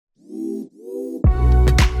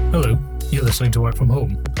listening to Work From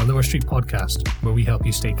Home, a Lower Street podcast where we help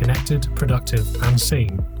you stay connected, productive, and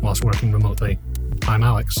sane whilst working remotely. I'm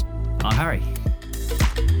Alex. I'm Harry.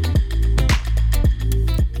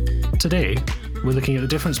 Today, we're looking at the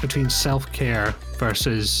difference between self-care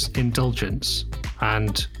versus indulgence,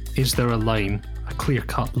 and is there a line, a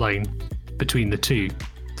clear-cut line, between the two?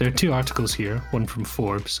 There are two articles here, one from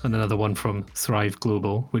Forbes and another one from Thrive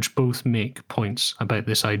Global, which both make points about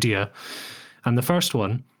this idea. And the first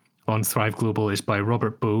one on Thrive Global is by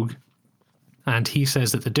Robert Bogue, and he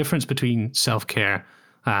says that the difference between self-care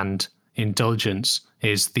and indulgence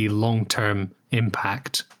is the long-term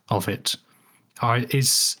impact of it.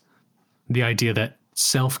 Is the idea that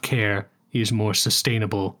self-care is more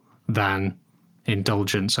sustainable than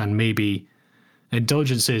indulgence, and maybe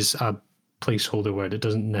indulgence is a placeholder word. It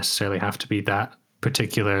doesn't necessarily have to be that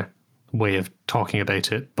particular way of talking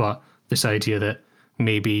about it, but this idea that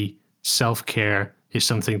maybe self-care is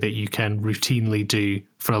something that you can routinely do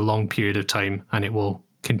for a long period of time and it will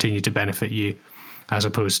continue to benefit you, as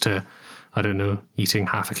opposed to, I don't know, eating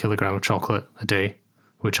 0.5 kilogram of chocolate a day,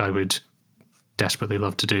 which I would desperately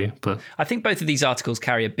love to do. But I think both of these articles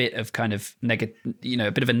carry a bit of kind of a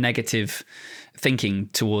bit of a negative thinking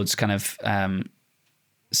towards kind of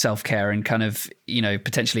self-care and kind of,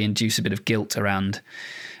 potentially induce a bit of guilt around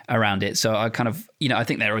it. So I kind of, I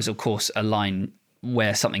think there is, of course, a line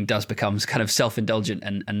where something does become kind of self-indulgent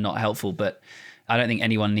and not helpful, but I don't think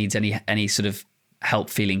anyone needs any sort of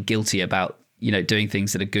help feeling guilty about, doing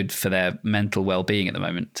things that are good for their mental well-being at the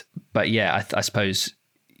moment. But yeah, I suppose,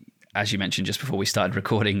 as you mentioned just before we started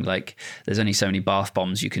recording, like there's only so many bath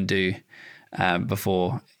bombs you can do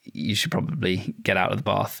before you should probably get out of the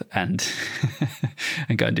bath and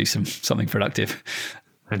and go and do something productive.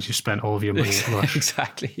 And you spent all of your money at Lush.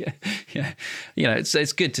 Exactly. Yeah.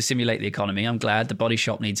 It's good to simulate the economy. I'm glad The Body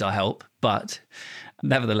Shop needs our help, but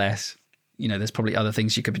nevertheless, there's probably other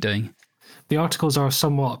things you could be doing. The articles are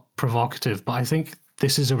somewhat provocative, but I think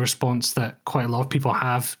this is a response that quite a lot of people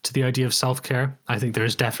have to the idea of self-care. I think there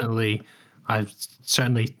is definitely, I've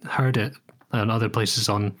certainly heard it in other places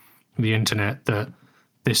on the internet, that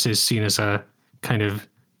this is seen as a kind of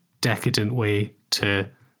decadent way to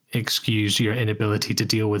excuse your inability to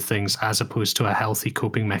deal with things, as opposed to a healthy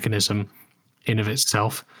coping mechanism in of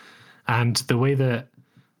itself. And the way that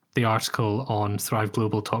the article on Thrive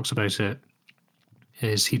Global talks about it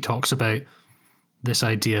is he talks about this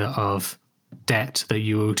idea of debt that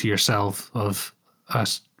you owe to yourself, of a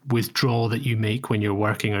withdrawal that you make when you're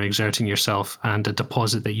working or exerting yourself, and a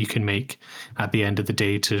deposit that you can make at the end of the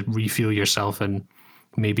day to refuel yourself and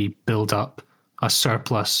maybe build up a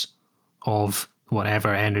surplus of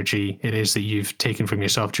whatever energy it is that you've taken from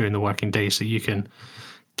yourself during the working day, so you can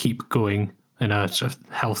keep going in a sort of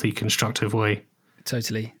healthy, constructive way.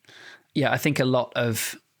 Totally. Yeah, I think a lot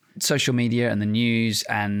of social media and the news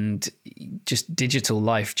and just digital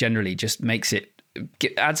life generally just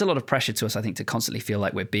adds a lot of pressure to us, I think, to constantly feel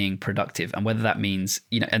like we're being productive. And whether that means,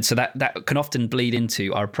 and so that can often bleed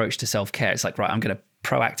into our approach to self-care. It's like, right, I'm going to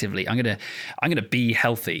proactively, I'm going to be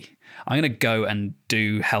healthy. I'm going to go and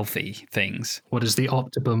do healthy things. What is the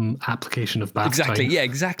optimum application of bath Exactly. time? Yeah,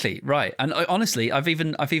 exactly. Right. And honestly, I've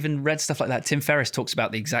even read stuff like that. Tim Ferriss talks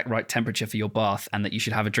about the exact right temperature for your bath, and that you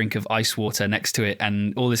should have a drink of ice water next to it,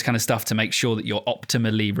 and all this kind of stuff to make sure that you're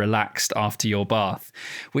optimally relaxed after your bath,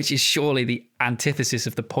 which is surely the antithesis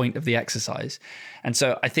of the point of the exercise. And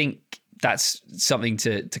so I think that's something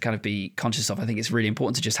to kind of be conscious of. I think it's really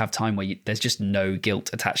important to just have time where there's just no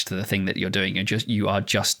guilt attached to the thing that you're doing. You are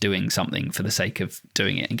just doing something for the sake of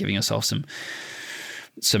doing it and giving yourself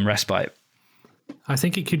some respite. I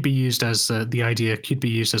think it could be used as the idea could be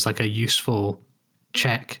used as like a useful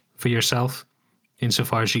check for yourself,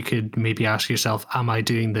 insofar as you could maybe ask yourself, am I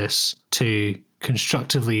doing this to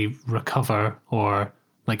constructively recover or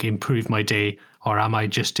like improve my day? Or am I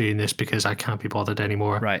just doing this because I can't be bothered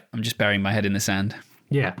anymore? Right. I'm just burying my head in the sand.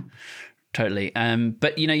 Yeah. Totally.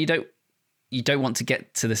 But you don't want to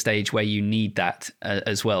get to the stage where you need that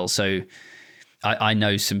as well. So I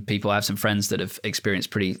know some people, I have some friends that have experienced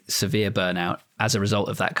pretty severe burnout as a result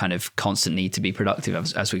of that kind of constant need to be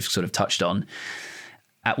productive, as we've sort of touched on,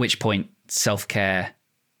 at which point self-care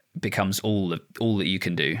becomes all that you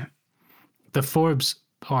can do. The Forbes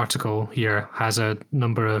article here has a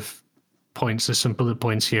number of points. There's some bullet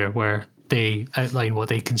points here where they outline what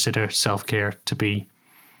they consider self-care to be,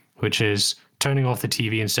 which is turning off the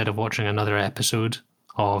TV instead of watching another episode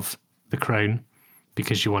of The Crown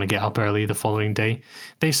because you want to get up early the following day.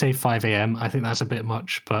 They say 5 a.m. I think that's a bit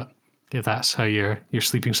much, but if that's how your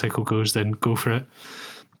sleeping cycle goes, then go for it.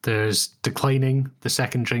 There's declining the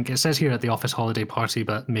second drink. It says here at the office holiday party,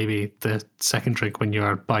 but maybe the second drink when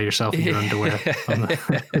you're by yourself in your underwear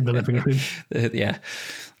in the living room. Yeah.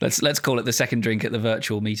 Let's call it the second drink at the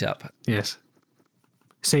virtual meetup. Yes.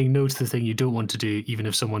 Saying no to the thing you don't want to do, even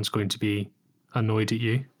if someone's going to be annoyed at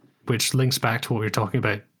you, which links back to what we were talking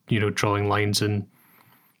about, drawing lines and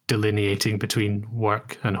delineating between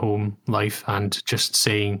work and home life, and just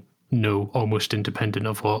saying no, almost independent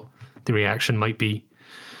of what the reaction might be.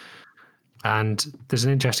 And there's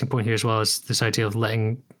an interesting point here as well, is this idea of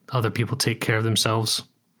letting other people take care of themselves,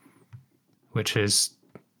 which is,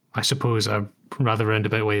 I suppose, a rather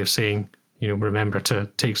roundabout way of saying, remember to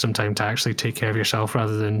take some time to actually take care of yourself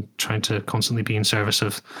rather than trying to constantly be in service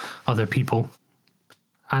of other people.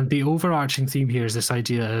 And the overarching theme here is this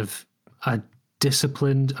idea of a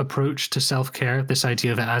disciplined approach to self-care, this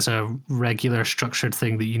idea of it as a regular structured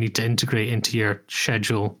thing that you need to integrate into your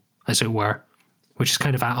schedule, as it were, which is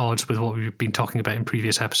kind of at odds with what we've been talking about in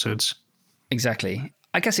previous episodes. Exactly.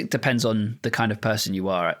 I guess it depends on the kind of person you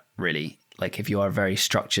are, really. Like if you are a very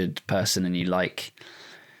structured person and you like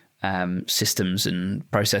systems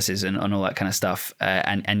and processes and all that kind of stuff,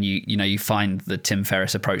 and you find the Tim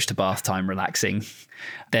Ferriss approach to bath time relaxing,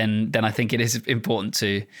 then I think it is important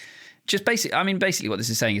to just basically what this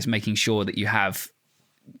is saying is making sure that you have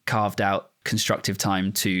carved out constructive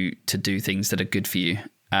time to do things that are good for you,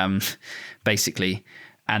 basically,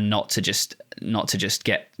 and not to just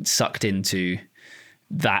get sucked into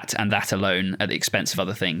that and that alone at the expense of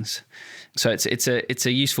other things. So it's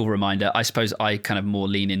a useful reminder. I suppose I kind of more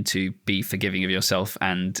lean into be forgiving of yourself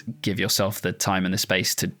and give yourself the time and the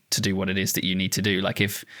space to do what it is that you need to do. Like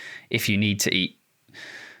if you need to eat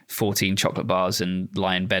 14 chocolate bars and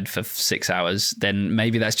lie in bed for 6 hours, then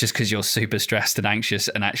maybe that's just because you're super stressed and anxious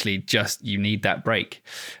and actually just you need that break.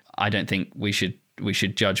 I don't think we should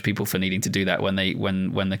judge people for needing to do that when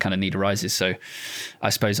the kind of need arises. So I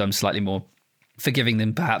suppose I'm slightly more forgiving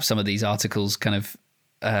than perhaps some of these articles kind of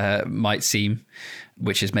might seem,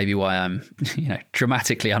 which is maybe why I'm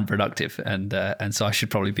dramatically unproductive, and so I should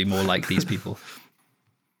probably be more like these people.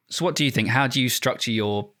 So what do you think? How do you structure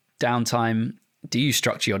your downtime? Do you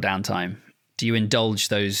structure your downtime? Do you indulge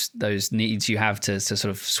those needs you have to sort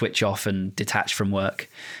of switch off and detach from work?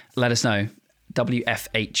 Let us know.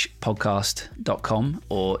 wfhpodcast.com,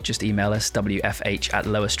 or just email us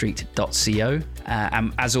wfh@lowerstreet.co.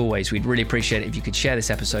 As always, we'd really appreciate it if you could share this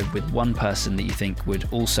episode with one person that you think would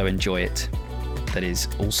also enjoy it, that is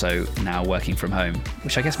also now working from home,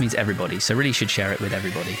 which I guess means everybody, so really should share it with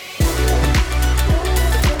everybody.